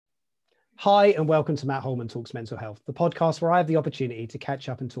Hi, and welcome to Matt Holman Talks Mental Health, the podcast where I have the opportunity to catch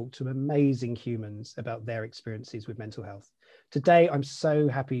up and talk to amazing humans about their experiences with mental health. Today, I'm so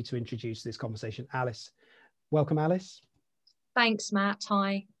happy to introduce this conversation, Alice. Welcome, Alice. Thanks, Matt.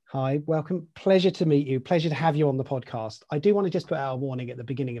 Hi. Hi, welcome. Pleasure to meet you. Pleasure to have you on the podcast. I do want to just put out a warning at the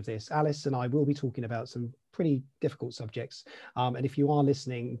beginning of this. Alice and I will be talking about some pretty difficult subjects. And if you are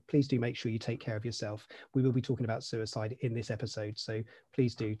listening, please do make sure you take care of yourself. We will be talking about suicide in this episode. So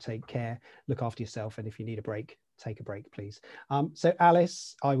please do take care, look after yourself. And if you need a break, take a break, please. So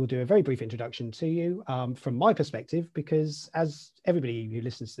Alice, I will do a very brief introduction to you from my perspective, because as everybody who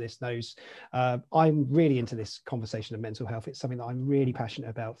listens to this knows, I'm really into this conversation of mental health. It's something that I'm really passionate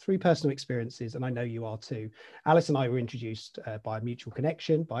about through personal experiences, and I know you are too. Alice and I were introduced by a mutual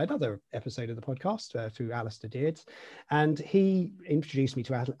connection by another episode of the podcast through Alistair Deards, and he introduced me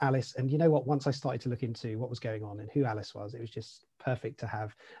to Alice. And you know what, once I started to look into what was going on and who Alice was, it was just perfect to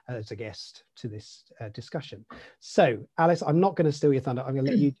have as a guest to this discussion. So Alice, I'm not going to steal your thunder. I'm going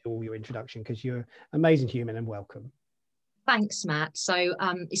to let you do all your introduction because you're an amazing human, and welcome. Thanks, Matt. So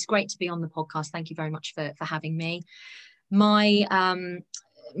it's great to be on the podcast. Thank you very much for having me. My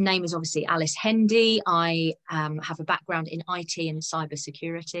name is obviously Alice Hendy. I have a background in IT and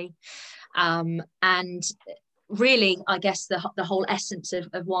cybersecurity. And really, I guess the whole essence of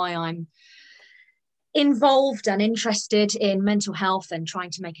why I'm involved and interested in mental health and trying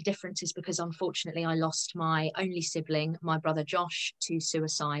to make a difference is because unfortunately I lost my only sibling, my brother Josh, to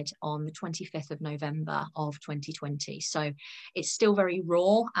suicide on the 25th of November of 2020. So it's still very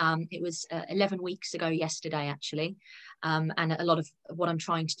raw. It was 11 weeks ago yesterday, actually. And a lot of what I'm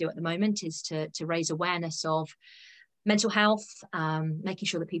trying to do at the moment is to raise awareness of mental health, making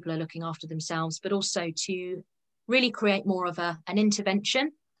sure that people are looking after themselves, but also to really create more of an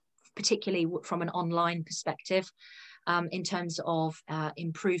intervention, particularly from an online perspective, in terms of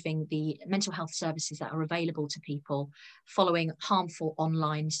improving the mental health services that are available to people following harmful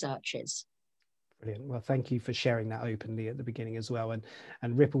online searches. Brilliant. Well, thank you for sharing that openly at the beginning as well. And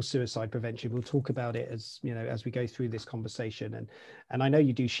Ripple suicide prevention, we'll talk about it as as we go through this conversation. And I know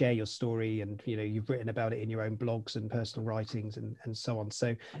you do share your story, and you've written about it in your own blogs and personal writings and so on.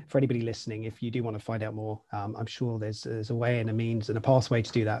 So for anybody listening, if you do want to find out more, I'm sure there's a way and a means and a pathway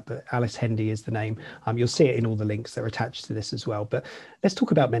to do that. But Alice Hendy is the name. You'll see it in all the links that are attached to this as well. But let's talk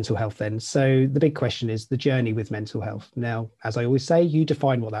about mental health then. So the big question is the journey with mental health. Now, as I always say, you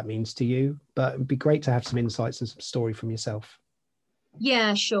define what that means to you, but it'd be great to have some insights and some story from yourself.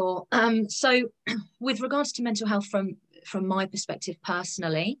 Yeah, sure. So with regards to mental health from my perspective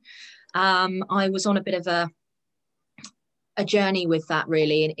personally, I was on a bit of a journey with that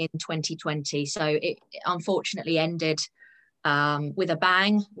really in 2020. So it unfortunately ended with a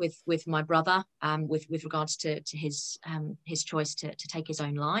bang with my brother, with regards to his choice to take his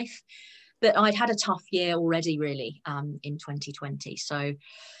own life. But I'd had a tough year already really in 2020. So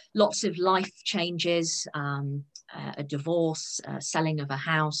lots of life changes, a divorce, selling of a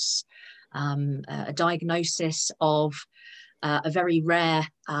house, a diagnosis of a very rare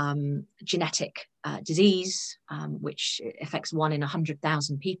genetic disease, which affects 1 in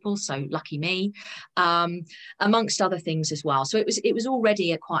 100,000 people. So lucky me, amongst other things as well. So it was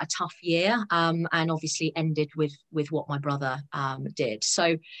already quite a tough year, and obviously ended with what my brother did.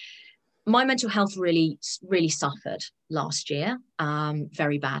 So my mental health really suffered last year,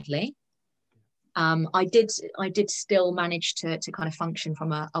 very badly. I did still manage to kind of function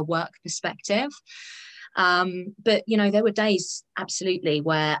from a work perspective. But, there were days absolutely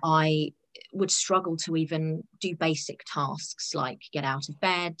where I would struggle to even do basic tasks like get out of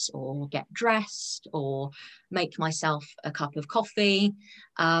bed or get dressed or make myself a cup of coffee.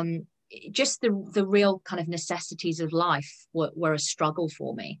 Just the real kind of necessities of life were a struggle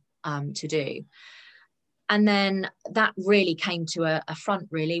for me to do. And then that really came to a front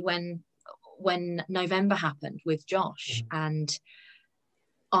really when November happened with Josh. And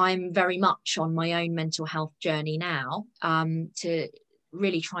I'm very much on my own mental health journey now to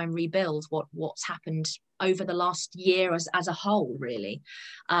really try and rebuild what's happened over the last year as a whole, really.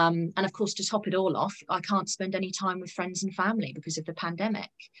 And of course, to top it all off, I can't spend any time with friends and family because of the pandemic,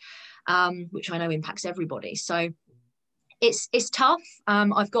 which I know impacts everybody. So it's tough.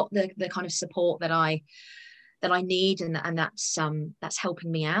 I've got the kind of support that I need, and that's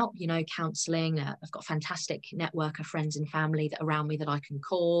helping me out, counselling. I've got a fantastic network of friends and family that around me that I can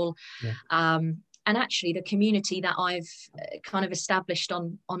call. Yeah. And actually the community that I've kind of established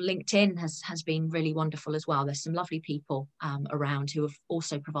on LinkedIn has been really wonderful as well. There's some lovely people around who have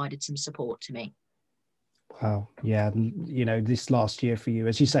also provided some support to me. Wow. Yeah. This last year for you,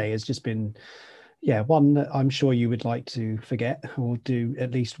 as you say, has just been Yeah, one that I'm sure you would like to forget or do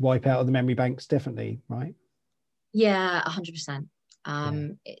at least wipe out of the memory banks, definitely, right? Yeah, 100%. Yeah.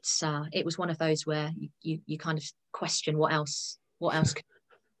 It was one of those where you kind of question what else can,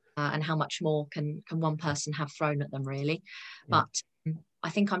 and how much more can one person have thrown at them, really. Yeah. But I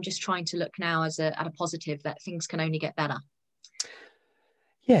think I'm just trying to look now at a positive, that things can only get better.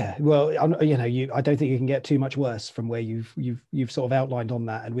 Yeah, well, I don't think you can get too much worse from where you've sort of outlined on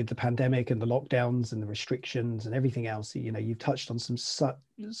that, and with the pandemic and the lockdowns and the restrictions and everything else, you've touched on so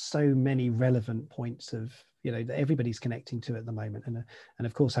many relevant points of that everybody's connecting to at the moment, and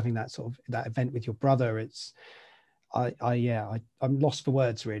of course having that sort of that event with your brother, I'm lost for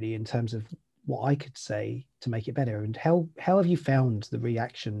words really in terms of what I could say to make it better. And how have you found the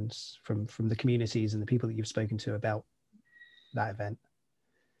reactions from the communities and the people that you've spoken to about that event?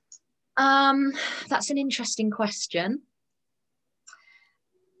 That's an interesting question.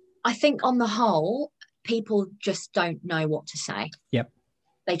 I think on the whole, people just don't know what to say. Yep.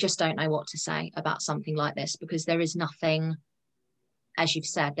 They just don't know what to say about something like this, because there is nothing, as you've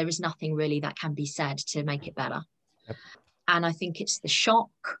said, there is nothing really that can be said to make it better. Yep. And I think it's the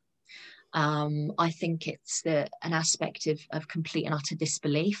shock. I think it's an aspect of complete and utter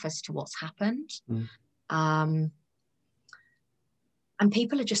disbelief as to what's happened. And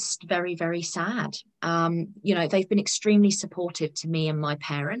people are just very, very sad. They've been extremely supportive to me and my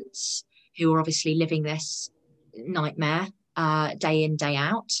parents, who are obviously living this nightmare day in, day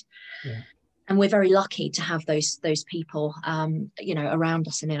out. Yeah. And we're very lucky to have those people, around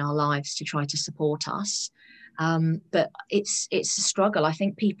us and in our lives to try to support us. But it's a struggle. I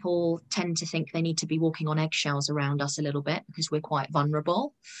think people tend to think they need to be walking on eggshells around us a little bit because we're quite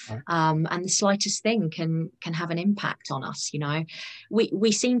vulnerable. Right. And the slightest thing can have an impact on us.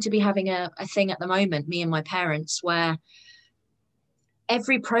 We seem to be having a thing at the moment, me and my parents, where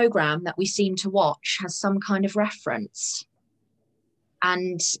every program that we seem to watch has some kind of reference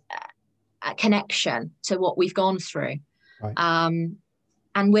and a connection to what we've gone through. Right.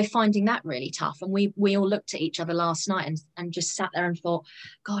 And we're finding that really tough. And we all looked at each other last night and just sat there and thought,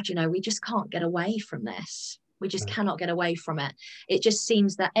 God, we just can't get away from this. We just cannot get away from it. It just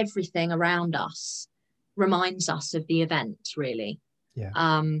seems that everything around us reminds us of the event, really. Yeah.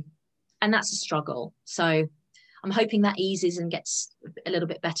 And that's a struggle. So I'm hoping that eases and gets a little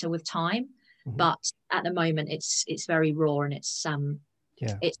bit better with time. Mm-hmm. But at the moment, it's very raw and it's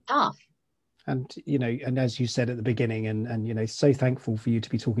tough. And and as you said at the beginning, and so thankful for you to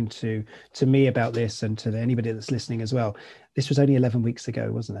be talking to me about this, and to anybody that's listening as well. This was only 11 weeks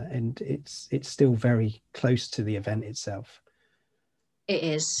ago, wasn't it? And it's still very close to the event itself. It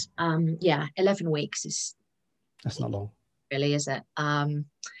is. 11 weeks that's not long, really, is it? And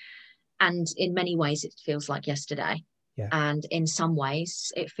in many ways it feels like yesterday. Yeah. And in some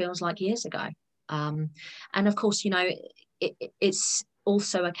ways it feels like years ago. And of course, it's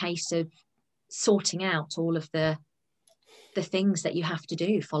also a case of sorting out all of the things that you have to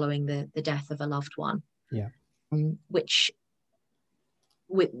do following the death of a loved one. Yeah. Which,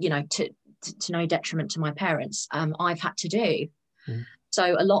 with to no detriment to my parents, I've had to do. Mm.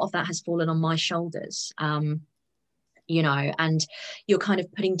 So a lot of that has fallen on my shoulders. And you're kind of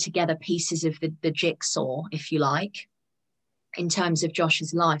putting together pieces of the jigsaw, if you like, in terms of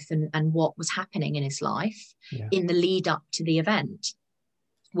Josh's life and what was happening in his life in the lead up to the event,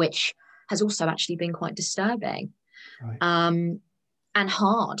 which has also actually been quite disturbing. Right. And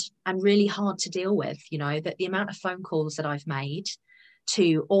hard, and really hard to deal with. That the amount of phone calls that I've made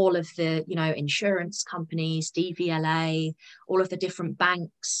to all of the insurance companies, DVLA, all of the different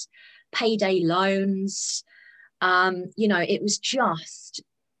banks, payday loans, it was just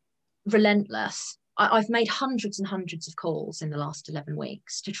relentless. I've made hundreds and hundreds of calls in the last 11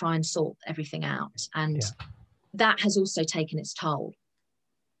 weeks to try and sort everything out, and that has also taken its toll.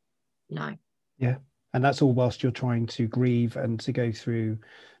 Yeah. And that's all whilst you're trying to grieve and to go through,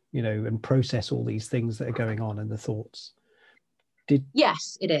 and process all these things that are going on and the thoughts.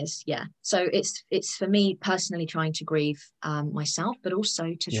 Yes, it is. Yeah. So it's for me personally trying to grieve myself, but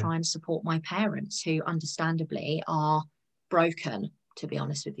also to try and support my parents, who understandably are broken, to be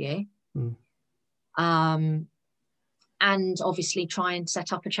honest with you. Mm. And obviously try and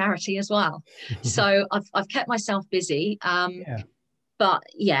set up a charity as well. So I've kept myself busy. But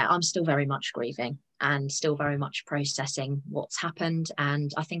I'm still very much grieving and still very much processing what's happened.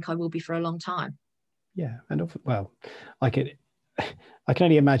 And I think I will be for a long time. Yeah. And I can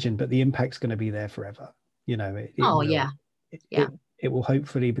only imagine, but the impact's going to be there forever. It will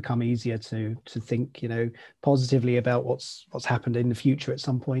hopefully become easier to think, positively about what's happened in the future at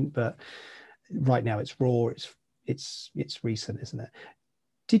some point. But right now it's raw. It's recent, isn't it?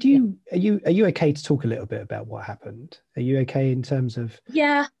 Are you okay to talk a little bit about what happened? Are you okay in terms of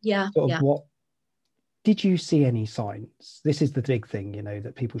what did you see any signs? This is the big thing,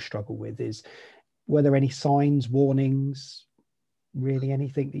 that people struggle with is, were there any signs, warnings, really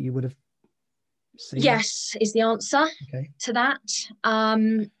anything that you would have seen? Yes, is the answer to that.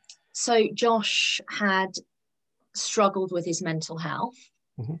 So Josh had struggled with his mental health,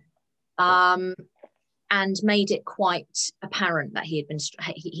 and made it quite apparent that he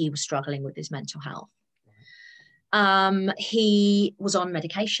was struggling with his mental health. He was on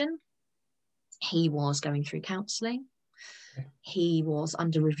medication. He was going through counselling. He was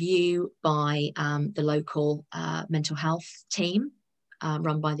under review by the local mental health team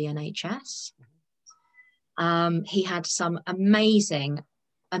run by the NHS. He had some amazing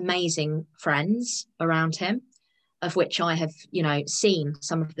friends around him, of which I have, seen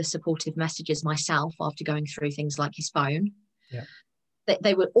some of the supportive messages myself after going through things like his phone. Yeah.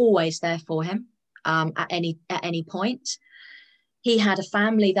 They were always there for him at any point. He had a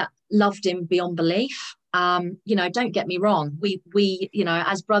family that loved him beyond belief. Don't get me wrong. We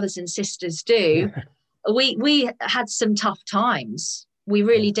as brothers and sisters do, we had some tough times. We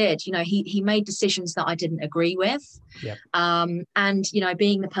really did. He made decisions that I didn't agree with. Yep. And,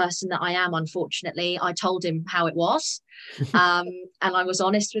 being the person that I am, unfortunately, I told him how it was. And I was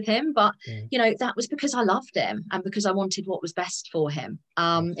honest with him. But, that was because I loved him and because I wanted what was best for him.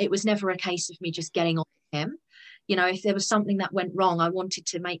 It was never a case of me just getting on him. If there was something that went wrong, I wanted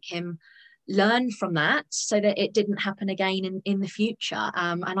to make him learn from that so that it didn't happen again in the future.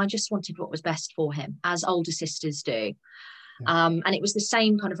 And I just wanted what was best for him, as older sisters do. And it was the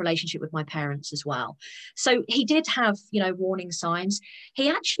same kind of relationship with my parents as well. So he did have, warning signs. He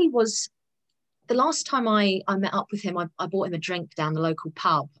actually was, the last time I met up with him, I bought him a drink down the local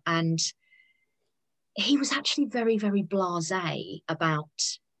pub, and he was actually very, very blasé about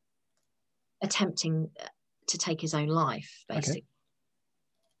attempting to take his own life, basically. Okay.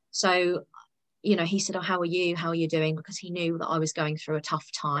 So, he said, "Oh, how are you? How are you doing?" Because he knew that I was going through a tough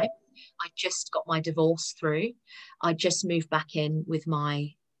time. I just got my divorce through. I just moved back in with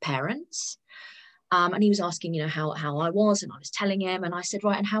my parents. And he was asking, how I was, and I was telling him, and I said,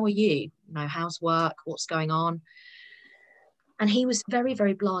 "Right, and how are you? How's work? What's going on?" And he was very,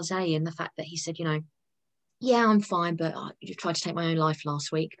 very blasé in the fact that he said, "Yeah, I'm fine, but I tried to take my own life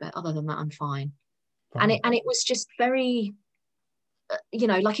last week, but other than that, I'm fine." Right. And it was just very,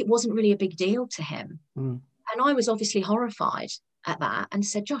 like it wasn't really a big deal to him. And I was obviously horrified at that and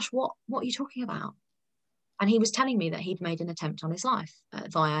said, "Josh, what are you talking about?" And he was telling me that he'd made an attempt on his life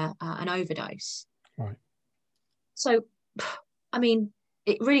via an overdose. Right. So,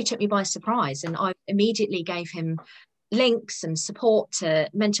 it really took me by surprise, and I immediately gave him links and support to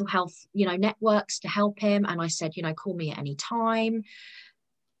mental health, networks to help him. And I said, "Call me at any time."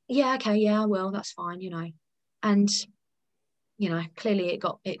 "Yeah, okay, yeah, I will. That's fine," And clearly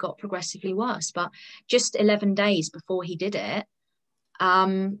it got progressively worse. But just 11 days before he did it,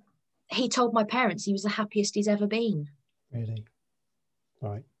 he told my parents he was the happiest he's ever been. Really?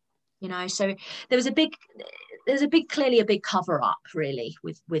 Right. So there's clearly a big cover up, really,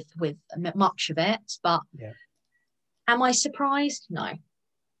 with much of it. But am I surprised? No.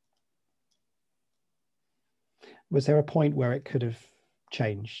 Was there a point where it could have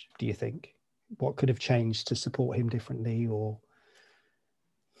changed, do you think? What could have changed to support him differently, or?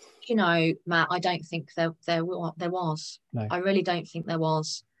 Matt, I don't think there was. No. I really don't think there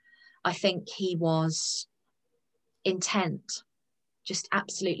was. I think he was intent, just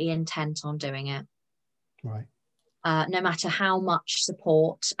absolutely intent on doing it. Right. No matter how much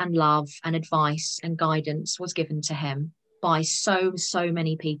support and love and advice and guidance was given to him by so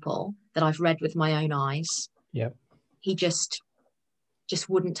many people that I've read with my own eyes. Yep. He just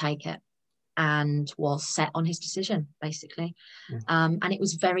wouldn't take it and was set on his decision, basically. And it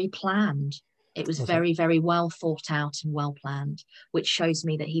was very planned. It was very, very well thought out and well planned, which shows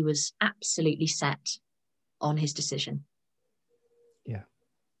me that he was absolutely set on his decision. Yeah.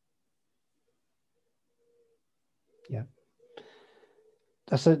 Yeah.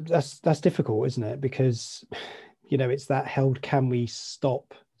 That's difficult, isn't it? Because, it's that held, can we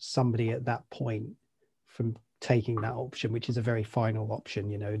stop somebody at that point from taking that option, which is a very final option?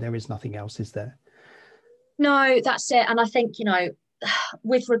 There is nothing else, is there? No, that's it. And I think,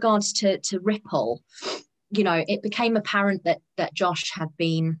 with regards to Ripple, it became apparent that Josh had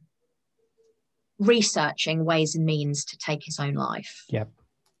been researching ways and means to take his own life. Yep.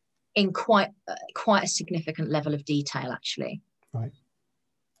 In quite a significant level of detail, actually. Right.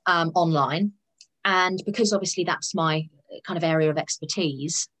 Online. And because obviously that's my kind of area of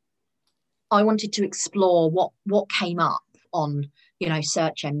expertise, I wanted to explore what came up on, you know,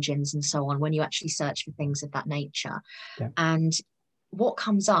 search engines and so on, when you actually search for things of that nature. Yeah. And what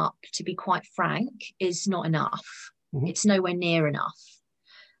comes up, to be quite frank, is not enough. It's nowhere near enough.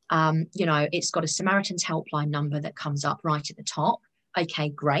 You know, it's got a Samaritan's helpline number that comes up right at the top. Okay,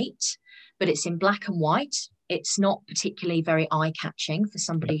 great. But it's in black and white. It's not particularly very eye-catching for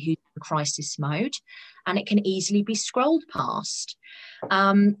somebody who's in crisis mode, and it can easily be scrolled past.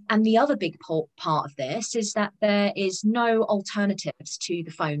 And the other big part of this is that there is no alternatives to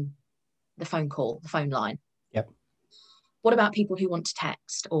the phone call, the phone line. Yep. What about people who want to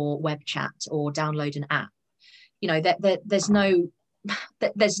text or web chat or download an app? You know, there's no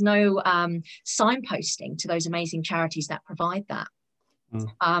signposting to those amazing charities that provide that.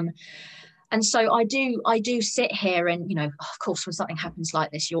 And so I do sit here and, you know, of course, when something happens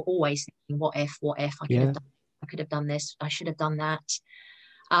like this, you're always thinking, what if I could have done this, I should have done that.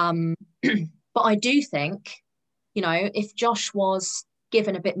 But I do think, you know, if Josh was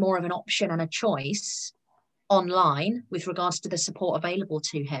given a bit more of an option and a choice online with regards to the support available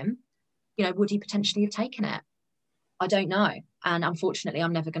to him, you know, would he potentially have taken it? I don't know. And unfortunately,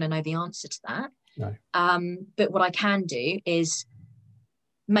 I'm never going to know the answer to that. No. But what I can do is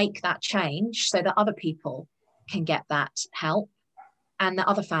make that change so that other people can get that help and that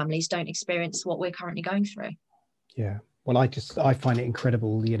other families don't experience what we're currently going through. Yeah. Well, I find it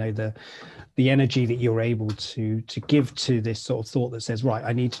incredible, you know, the energy that you're able to give to this sort of thought that says, right,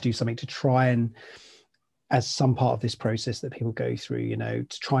 I need to do something to try and, as some part of this process that people go through, you know,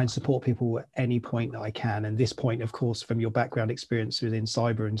 to try and support people at any point that I can. And this point, of course, from your background experience within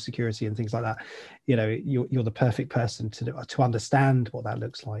cyber and security and things like that, you know, you're the perfect person to understand what that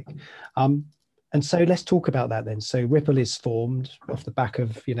looks like. And so let's talk about that then. So Ripple is formed off the back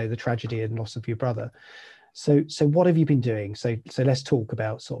of, you know, the tragedy and loss of your brother. So what have you been doing? So let's talk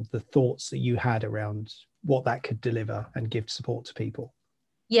about sort of the thoughts that you had around what that could deliver and give support to people.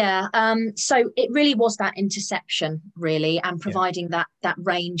 Yeah, so it really was that interception, really, and providing that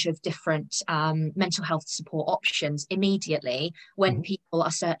range of different mental health support options immediately when people are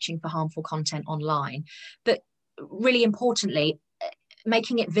searching for harmful content online. But really importantly,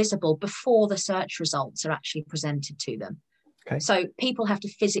 making it visible before the search results are actually presented to them. Okay. So people have to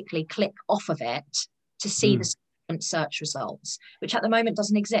physically click off of it to see the search results, which at the moment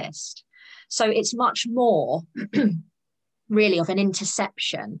doesn't exist. So it's much more really of an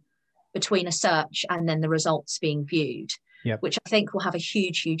interception between a search and then the results being viewed, which I think will have a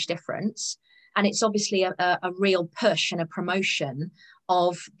huge, huge difference. And it's obviously a real push and a promotion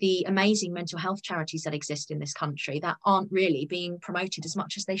of the amazing mental health charities that exist in this country that aren't really being promoted as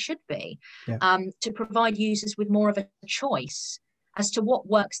much as they should be, to provide users with more of a choice as to what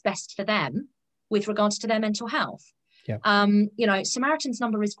works best for them with regards to their mental health. You know, Samaritan's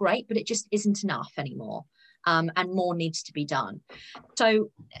number is great, but it just isn't enough anymore. And more needs to be done. So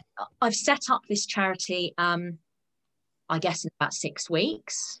I've set up this charity, I guess, in about 6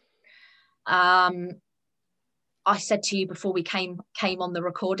 weeks. I said to you before we came on the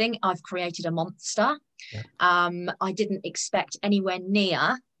recording, I've created a monster. I didn't expect anywhere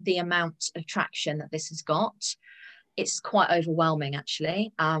near the amount of traction that this has got. It's quite overwhelming,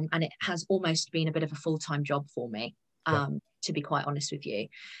 actually, and it has almost been a bit of a full-time job for me, to be quite honest with you.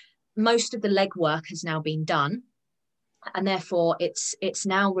 Most of the legwork has now been done, and therefore it's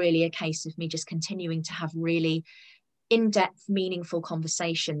now really a case of me just continuing to have really in-depth, meaningful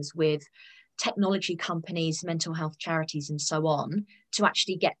conversations with technology companies, mental health charities, and so on, to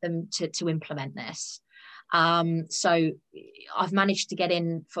actually get them to implement this. So I've managed to get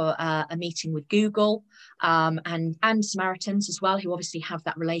in for a meeting with Google and Samaritans as well, who obviously have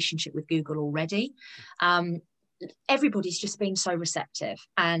that relationship with Google already. Everybody's just been so receptive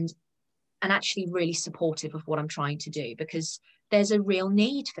and actually really supportive of what I'm trying to do, because there's a real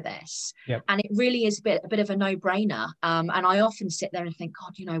need for this. And it really is a bit of a no-brainer. And I often sit there and think,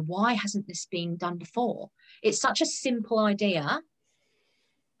 God, you know, why hasn't this been done before? It's such a simple idea,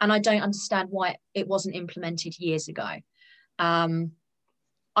 and I don't understand why it wasn't implemented years ago. I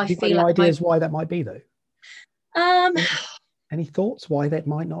feel any ideas why that might be, though? Any thoughts why that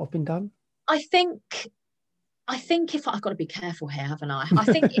might not have been done? I think if I've got to be careful here, haven't I? I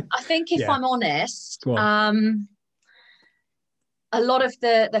think if I'm honest, a lot of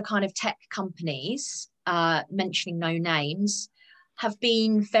the kind of tech companies, mentioning no names, have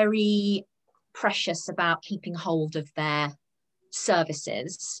been very precious about keeping hold of their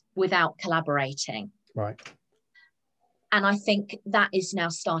services without collaborating. Right. And I think that is now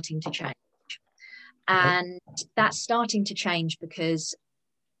starting to change. And that's starting to change because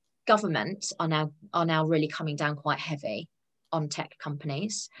governments are now really coming down quite heavy on tech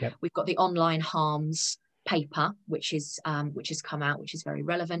companies. We've got the online harms paper, which has come out, which is very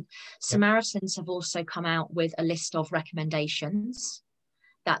relevant. Samaritans have also come out with a list of recommendations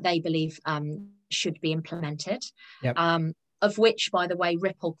that they believe should be implemented. Of which, by the way,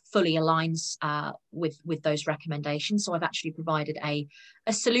 Ripple fully aligns with those recommendations. So I've actually provided a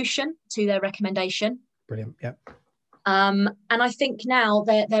solution to their recommendation. Brilliant. Yep. And I think now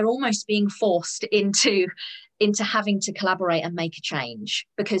they're almost being forced into having to collaborate and make a change,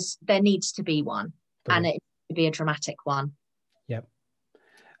 because there needs to be one. Brilliant. And it needs to be a dramatic one. Yep.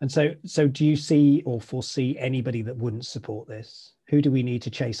 And so do you see or foresee anybody that wouldn't support this? Who do we need to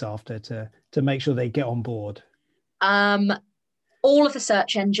chase after to make sure they get on board? All of the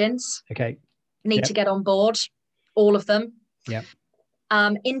search engines need to get on board, all of them.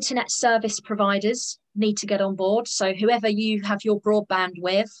 Internet service providers need to get on board. So whoever you have your broadband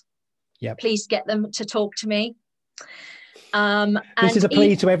with, please get them to talk to me. This is a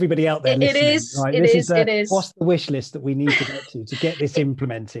plea to everybody out there listening. It is. What's the wish list that we need to get this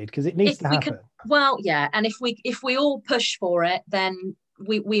implemented? Because it needs to happen. And if we all push for it, then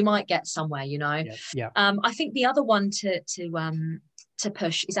we might get somewhere, you know. I think the other one to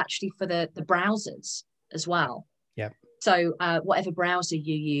push is actually for the browsers as well. So whatever browser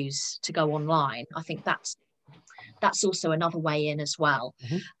you use to go online, I think that's also another way in as well.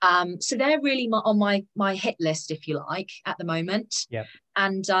 So they're really on my hit list, if you like, at the moment.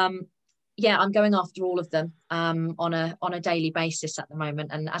 And I'm going after all of them on a daily basis at the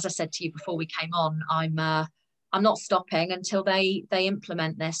moment. And as I said to you before we came on, I'm not stopping until they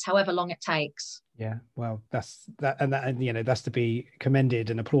implement this, however long it takes. Yeah, well, that's to be commended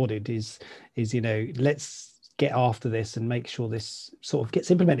and applauded. Is let's get after this and make sure this sort of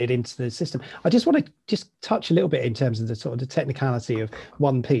gets implemented into the system. I just want to touch a little bit in terms of the sort of the technicality of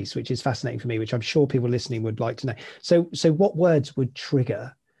one piece, which is fascinating for me, which I'm sure people listening would like to know. So what words would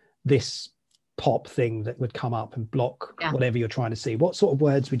trigger this pop thing that would come up and block whatever you're trying to see? What sort of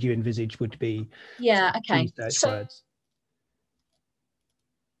words would you envisage would be words?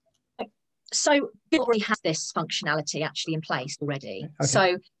 So it already has this functionality actually in place already.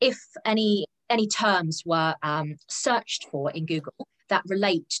 So if any terms were searched for in Google that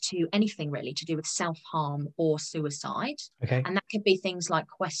relate to anything really to do with self-harm or suicide, and that could be things like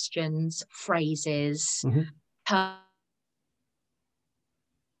questions, phrases,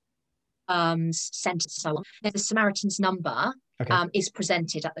 sentences, so on. Then the Samaritan's number is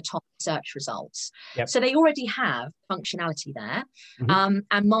presented at the top search results. So they already have functionality there.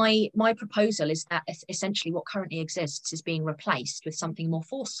 And my proposal is that essentially what currently exists is being replaced with something more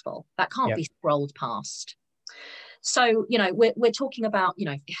forceful that can't be scrolled past. So, we're talking about,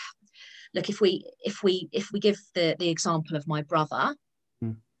 look, if we give the example of my brother,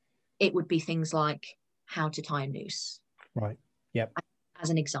 it would be things like how to tie a noose. Right.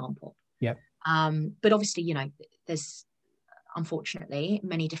 As an example. But obviously, there's unfortunately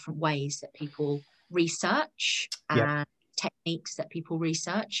many different ways that people research and techniques that people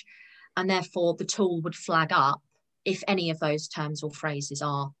research, and therefore the tool would flag up if any of those terms or phrases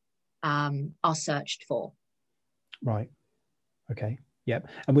are searched for. Right. Okay. Yep.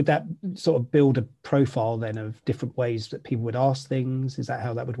 And would that sort of build a profile then of different ways that people would ask things? Is that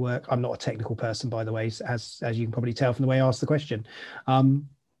how that would work? I'm not a technical person, by the way, as you can probably tell from the way I asked the question. The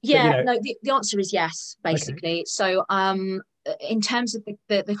answer is yes, basically. So in terms of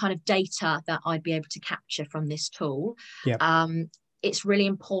the kind of data that I'd be able to capture from this tool, it's really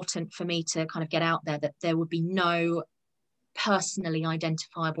important for me to kind of get out there that there would be no personally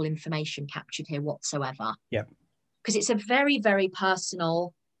identifiable information captured here whatsoever. Because it's a very, very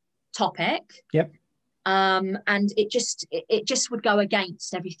personal topic. And it just would go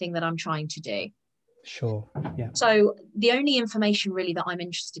against everything that I'm trying to do. Sure. So the only information really that I'm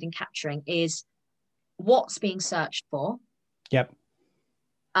interested in capturing is what's being searched for.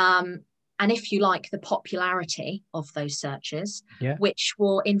 And if you like, the popularity of those searches, which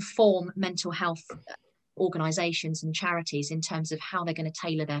will inform mental health organisations and charities in terms of how they're going to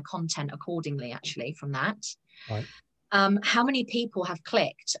tailor their content accordingly, actually, from that. Right. How many people have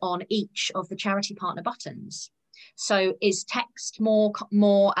clicked on each of the charity partner buttons? So is text more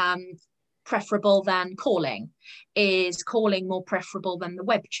preferable than calling? Is calling more preferable than the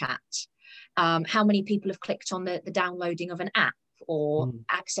web chat? How many people have clicked on the downloading of an app or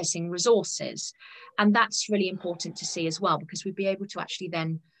accessing resources? And that's really important to see as well, because we'd be able to actually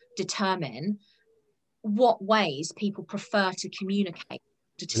then determine what ways people prefer to communicate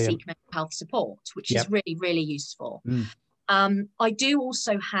to seek mental health support, which is really, really useful. I do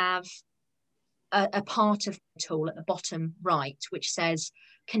also have a part of the tool at the bottom right, which says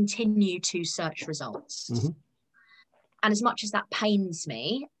continue to search results. And as much as that pains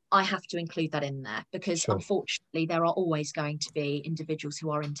me, I have to include that in there, because Sure. unfortunately there are always going to be individuals who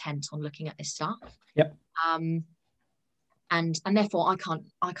are intent on looking at this stuff. Yep. And therefore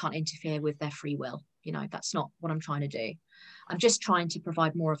I can't interfere with their free will. You know, that's not what I'm trying to do. I'm just trying to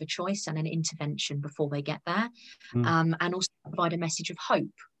provide more of a choice and an intervention before they get there. And also provide a message of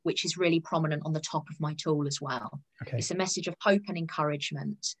hope, which is really prominent on the top of my tool as well. Okay. It's a message of hope and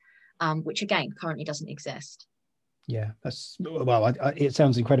encouragement, which again currently doesn't exist. Yeah, that's, well, it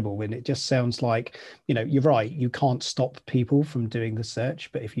sounds incredible when it just sounds like, you know, you're right, you can't stop people from doing the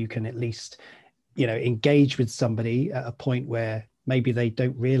search, but if you can at least, you know, engage with somebody at a point where maybe they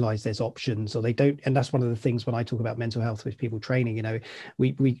don't realize there's options, or they don't, and that's one of the things when I talk about mental health with people training, you know,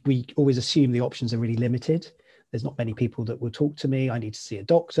 we always assume the options are really limited. There's not many people that will talk to me. I need to see a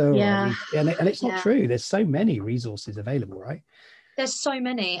doctor. Yeah. Or and it's not true. There's so many resources available, right? There's so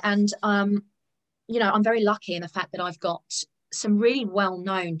many. And, you know, I'm very lucky in the fact that I've got some really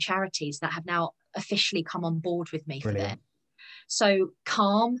well-known charities that have now officially come on board with me for this. So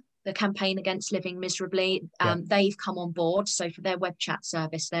Calm, the campaign against living miserably, they've come on board. So for their web chat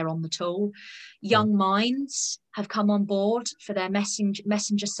service, they're on the tool. Young Minds have come on board for their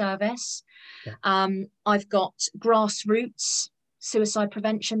messenger service. I've got Grassroots Suicide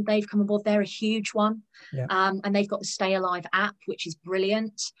Prevention. They've come on board. They're a huge one. And they've got the Stay Alive app, which is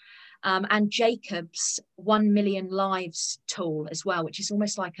brilliant. And Jacob's 1 Million Lives tool as well, which is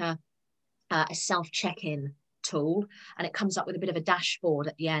almost like a self-check-in tool, and it comes up with a bit of a dashboard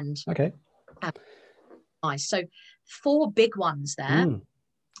at the end. Okay. Nice. So 4 big ones there.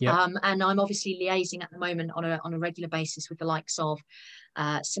 And I'm obviously liaising at the moment on a regular basis with the likes of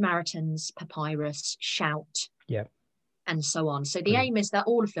Samaritans, Papyrus, Shout, and so on. So the aim is that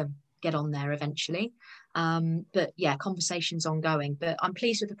all of them get on there eventually. But yeah, conversations ongoing. But I'm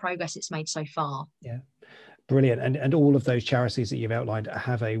pleased with the progress it's made so far. Yeah. Brilliant. And all of those charities that you've outlined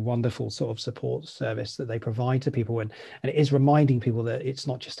have a wonderful sort of support service that they provide to people. And it is reminding people that it's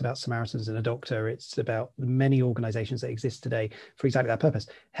not just about Samaritans and a doctor. It's about many organizations that exist today for exactly that purpose.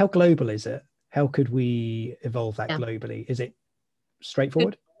 How global is it? How could we evolve that globally? Is it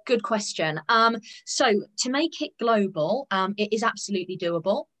straightforward? Good question. So to make it global, it is absolutely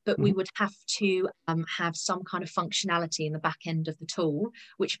doable, but we would have to have some kind of functionality in the back end of the tool,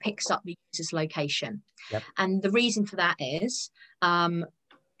 which picks up the user's location. And the reason for that is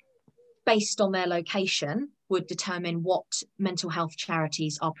based on their location would determine what mental health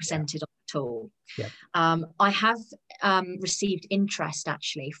charities are presented on the tool. I have received interest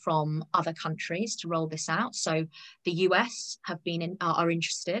actually from other countries to roll this out. So the US have been are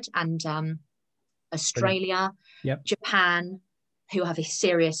interested, and Australia, Japan, who have a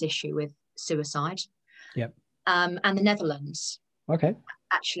serious issue with suicide, and the Netherlands.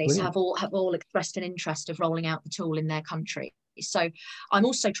 Actually, so have all expressed an interest of rolling out the tool in their country. So I'm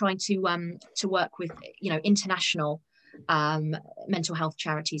also trying to work with, you know, international mental health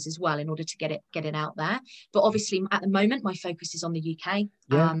charities as well in order to get it out there. But obviously at the moment my focus is on the UK.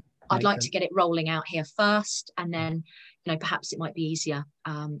 I'd like to get it rolling out here first, and then, you know, perhaps it might be easier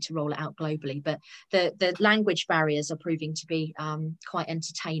to roll it out globally. But the language barriers are proving to be quite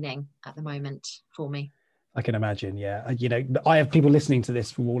entertaining at the moment for me. I can imagine. Yeah. You know, I have people listening to this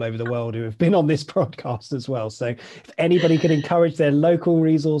from all over the world who have been on this podcast as well. So if anybody can encourage their local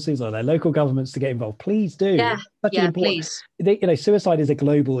resources or their local governments to get involved, please do. Please. You know, suicide is a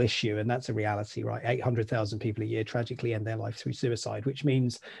global issue, and that's a reality, right? 800,000 people a year tragically end their life through suicide, which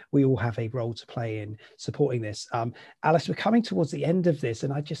means we all have a role to play in supporting this. Alice, we're coming towards the end of this,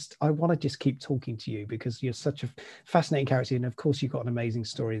 and I want to just keep talking to you because you're such a fascinating character. And of course, you've got an amazing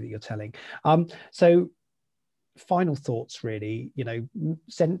story that you're telling. So final thoughts, really, you know,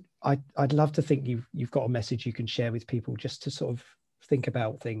 I'd love to think you've got a message you can share with people just to sort of think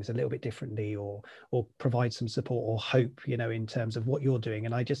about things a little bit differently, or provide some support or hope, you know, in terms of what you're doing.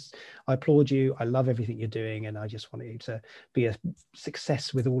 And I applaud you. I love everything you're doing, and I just want you to be a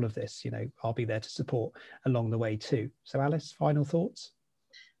success with all of this. You know, I'll be there to support along the way too. So Alice, final thoughts?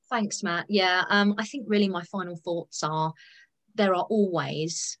 Thanks, Matt. Yeah, I think really my final thoughts are there are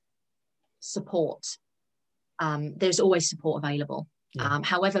always support. There's always support available,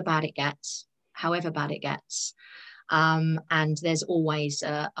 however bad it gets. And there's always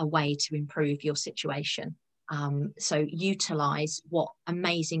a way to improve your situation. So utilize what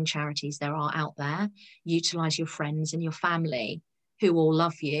amazing charities there are out there. Utilize your friends and your family who all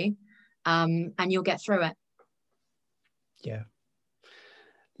love you, and you'll get through it. Yeah.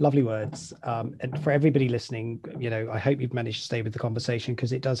 Lovely words. And for everybody listening, I hope you've managed to stay with the conversation,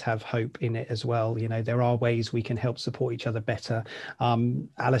 because it does have hope in it as well. There are ways we can help support each other better.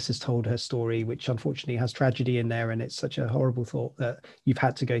 Alice has told her story, which unfortunately has tragedy in there, and it's such a horrible thought that you've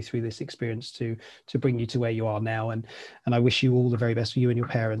had to go through this experience to bring you to where you are now. And I wish you all the very best for you and your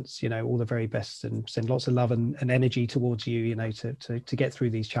parents, all the very best, and send lots of love and energy towards you, to get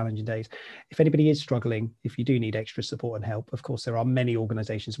through these challenging days. If anybody is struggling, if you do need extra support and help, of course, there are many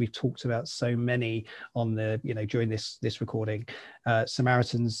organizations. We've talked about so many on the, during this recording.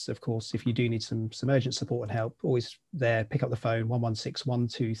 Samaritans, of course, if you do need some urgent support and help, always there, pick up the phone, 116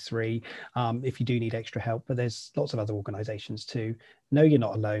 123, if you do need extra help. But there's lots of other organizations too. No, you're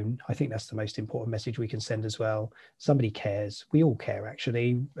not alone. I think that's the most important message we can send as well. Somebody cares. We all care,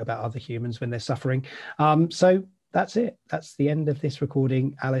 actually, about other humans when they're suffering. So that's it. That's the end of this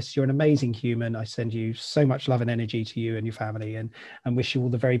recording. Alice, you're an amazing human. I send you so much love and energy to you and your family, and wish you all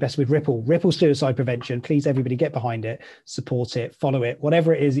the very best with Ripple suicide prevention. Please, everybody, get behind it, support it, follow it,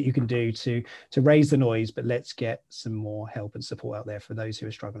 whatever it is that you can do to raise the noise. But let's get some more help and support out there for those who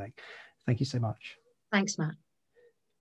are struggling. Thank you so much. Thanks, Matt.